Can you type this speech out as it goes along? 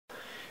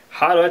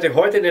Hallo Leute,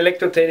 heute in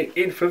Elektrotechnik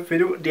in 5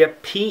 Minuten der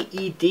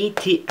PID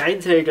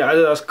T1 Regler,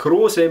 also das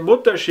große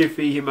Mutterschiff,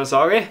 wie ich immer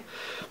sage.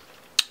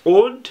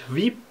 Und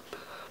wie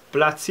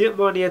platziert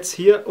man jetzt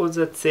hier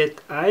unser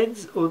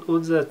Z1 und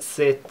unser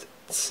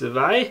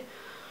Z2?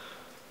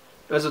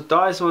 Also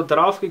da ist man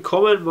drauf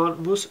gekommen,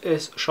 man muss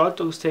es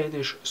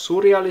schaltungstechnisch so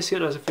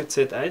realisieren, also für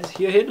Z1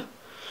 hierhin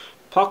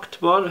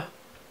packt man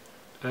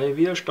einen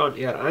Widerstand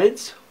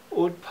R1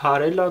 und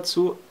parallel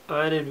dazu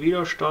einen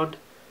Widerstand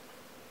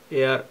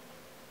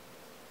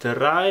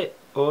R3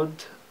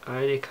 und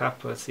eine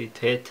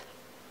Kapazität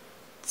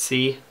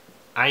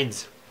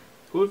C1.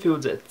 Und für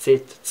unser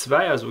Z2,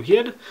 also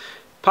hier,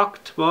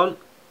 packt man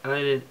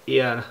einen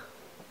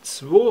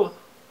R2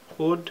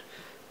 und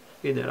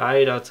in der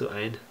Reihe dazu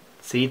ein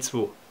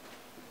C2.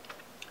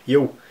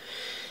 Jo.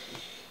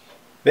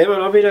 Wenn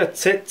man dann wieder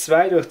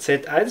Z2 durch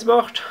Z1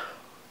 macht,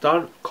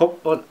 dann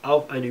kommt man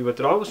auf eine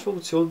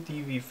Übertragungsfunktion,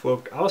 die wie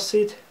folgt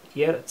aussieht: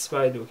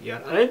 R2 durch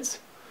R1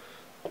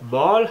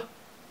 mal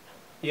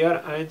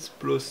R1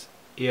 plus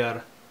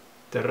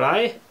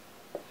R3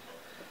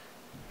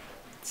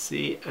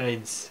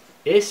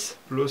 C1S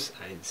plus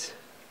 1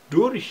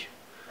 durch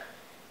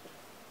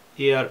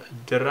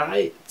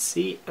R3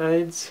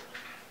 C1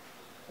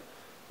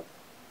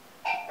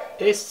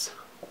 S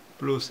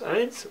plus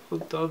 1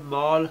 und dann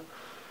mal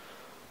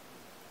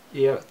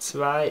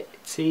R2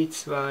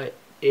 C2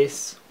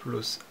 S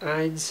plus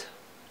 1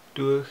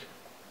 durch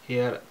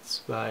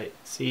R2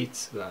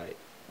 C2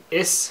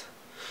 S.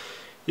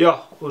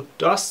 Ja, und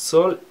das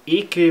soll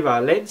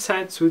äquivalent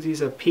sein zu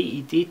dieser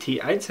PID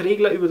T1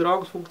 Regler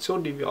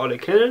Übertragungsfunktion, die wir alle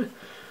kennen.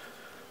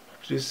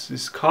 Das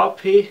ist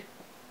KP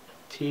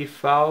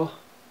TV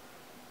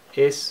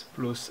S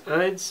plus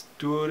 1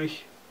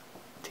 durch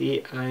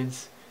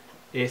T1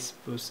 S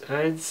plus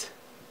 1.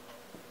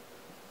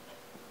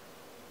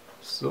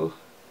 So.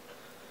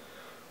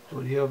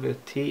 Und hier haben wir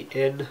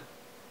TN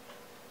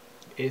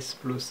S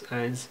plus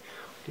 1.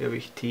 Hier habe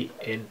ich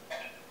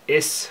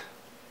TNS.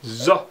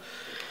 So.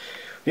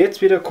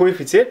 Jetzt wieder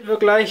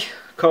Koeffizientenvergleich.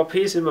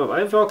 KP ist immer am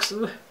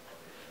einfachsten.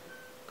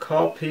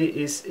 KP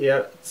ist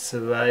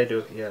R2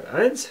 durch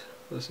R1.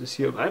 Das ist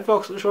hier am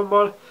einfachsten schon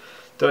mal.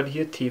 Dann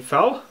hier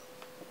TV.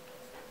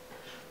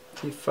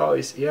 TV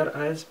ist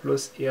R1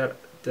 plus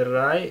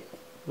R3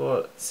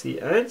 mal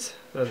C1.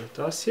 Also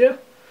das hier.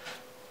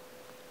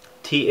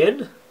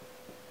 TN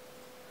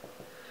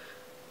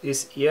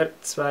ist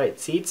R2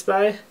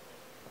 C2.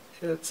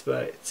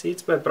 R2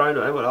 C2 brauche ich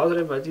nur einmal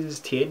ausrechnen, weil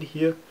dieses TN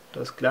hier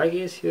das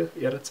gleiche ist, hier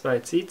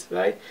R2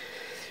 C2,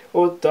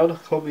 und dann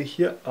komme ich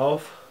hier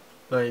auf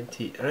mein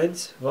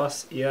T1,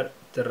 was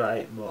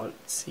R3 mal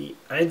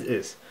C1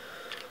 ist.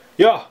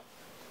 Ja,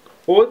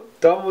 und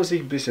da muss ich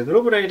ein bisschen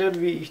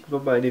rumrechnen, wie ich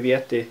meine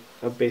Werte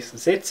am besten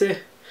setze.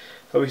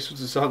 Habe ich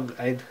sozusagen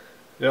ein,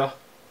 ja,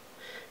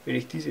 wenn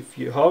ich diese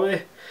 4 habe,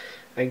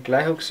 ein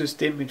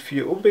Gleichungssystem mit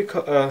 5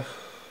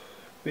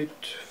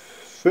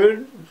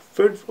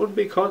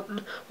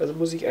 Unbekannten, also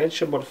muss ich eins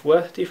schon mal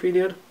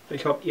vordefinieren.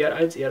 Ich habe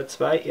R1,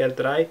 R2,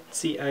 R3,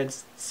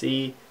 C1,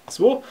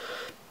 C2,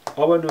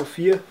 aber nur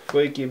 4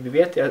 vorgegebene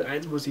Werte, also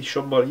 1 muss ich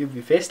schon mal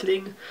irgendwie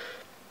festlegen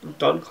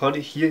und dann kann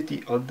ich hier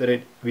die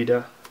anderen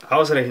wieder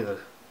ausrechnen.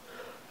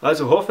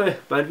 Also hoffe,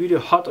 mein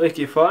Video hat euch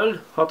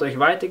gefallen, hat euch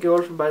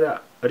weitergeholfen bei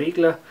der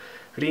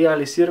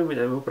Reglerrealisierung mit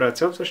einem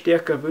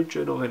Operationsverstärker. Wünsche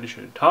euch noch einen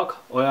schönen Tag,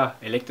 euer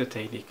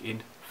Elektrotechnik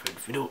in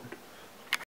 5 Minuten.